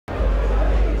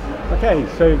Okay,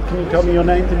 so can you tell me your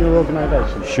names and your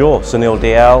organisation? Sure, Sunil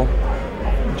DL,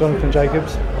 Jonathan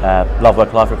Jacobs.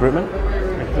 LoveWorkLife Recruitment.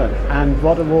 Excellent. And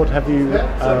what award have you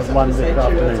won this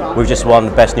afternoon? We've just won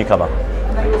Best Newcomer.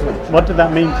 What did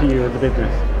that mean to you as a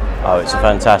business? Oh, it's a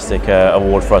fantastic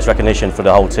award for us, recognition for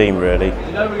the whole team really.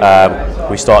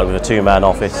 We started with a two-man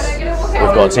office.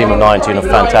 We've got a team of 19 of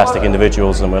fantastic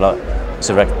individuals, and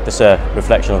it's a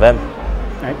reflection of them.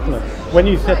 Excellent. When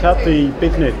you set up the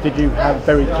business, did you have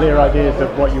very clear ideas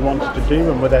of what you wanted to do,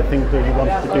 and were there things that you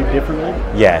wanted to do differently?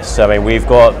 Yes, I mean we've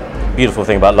got a beautiful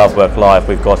thing about LoveWorkLife.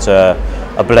 We've got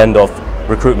a blend of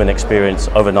recruitment experience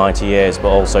over 90 years, but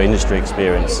also industry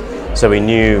experience. So we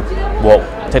knew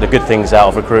take the good things out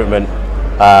of recruitment,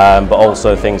 but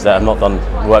also things that have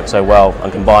not worked so well,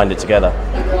 and combined it together.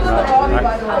 Right.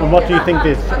 And what do you think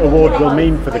this award will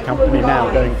mean for the company now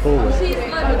going forward?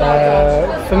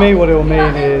 For me, what it will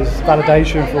mean is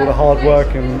validation for all the hard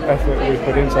work and effort we've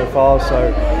put in so far.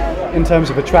 So in terms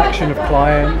of attraction of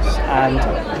clients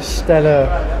and stellar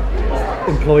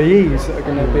employees that are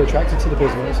going to be attracted to the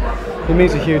business, it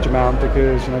means a huge amount,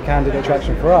 because candidate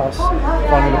attraction for us,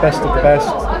 finding the best of the best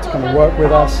to come and work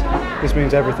with us, this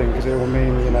means everything, because it will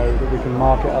mean that we can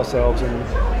market ourselves,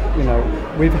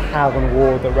 and we have an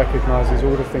award that recognises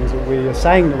all the things that we are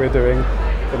saying that we're doing,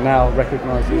 but now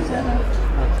recognises.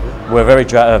 We're a very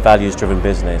values-driven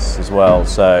business as well,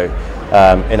 so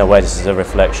in a way this is a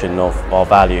reflection of our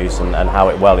values and how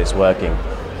it's working.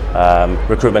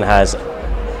 Recruitment has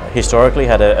historically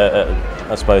had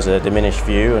I suppose a diminished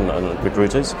view on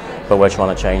recruiters, but we're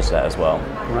trying to change that as well.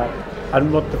 Right.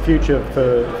 And what's the future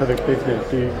for the business?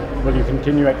 Will you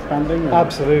continue expanding?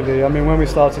 Absolutely. I mean, when we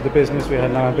started the business, we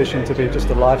had no ambition to be just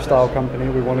a lifestyle company.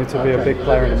 We wanted to be a big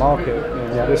player in the market.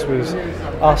 This was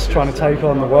us trying to take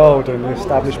on the world and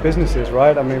establish businesses,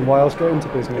 right? I mean, why else get into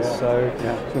business? So,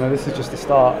 this is just the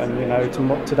start. And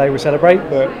today we celebrate,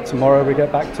 but tomorrow we get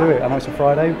back to it. I know it's a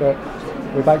Friday, but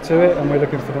we're back to it, and we're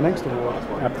looking for the next award.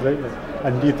 Absolutely.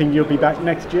 And do you think you'll be back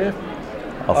next year?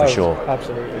 Oh, for sure.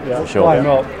 Absolutely. Yeah. For sure. Why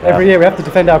not? Every year we have to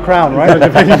defend our crown, right?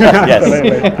 Yes.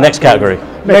 Next category.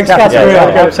 Next category.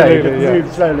 Yeah. Absolutely.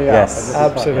 Move slowly out. Yes.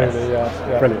 Absolutely.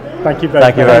 Yeah. Brilliant. Thank you very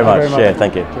much. Thank you very much. Yeah,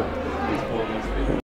 thank you.